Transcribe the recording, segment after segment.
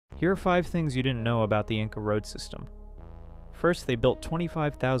Here are 5 things you didn't know about the Inca road system. First, they built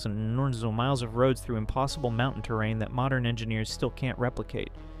 25,000 enormous miles of roads through impossible mountain terrain that modern engineers still can't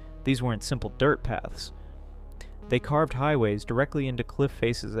replicate. These weren't simple dirt paths. They carved highways directly into cliff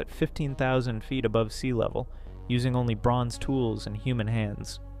faces at 15,000 feet above sea level, using only bronze tools and human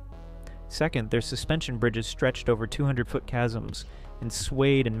hands. Second, their suspension bridges stretched over 200-foot chasms and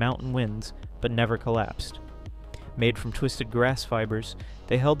swayed in mountain winds, but never collapsed. Made from twisted grass fibers,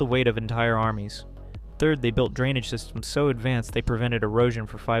 they held the weight of entire armies. Third, they built drainage systems so advanced they prevented erosion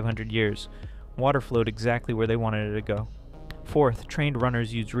for 500 years. Water flowed exactly where they wanted it to go. Fourth, trained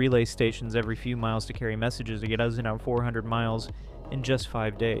runners used relay stations every few miles to carry messages to get us down 400 miles in just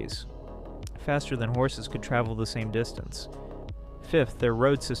 5 days. Faster than horses could travel the same distance. Fifth, their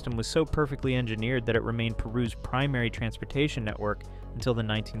road system was so perfectly engineered that it remained Peru's primary transportation network until the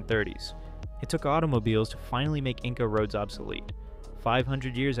 1930s. It took automobiles to finally make Inca roads obsolete,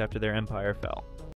 500 years after their empire fell.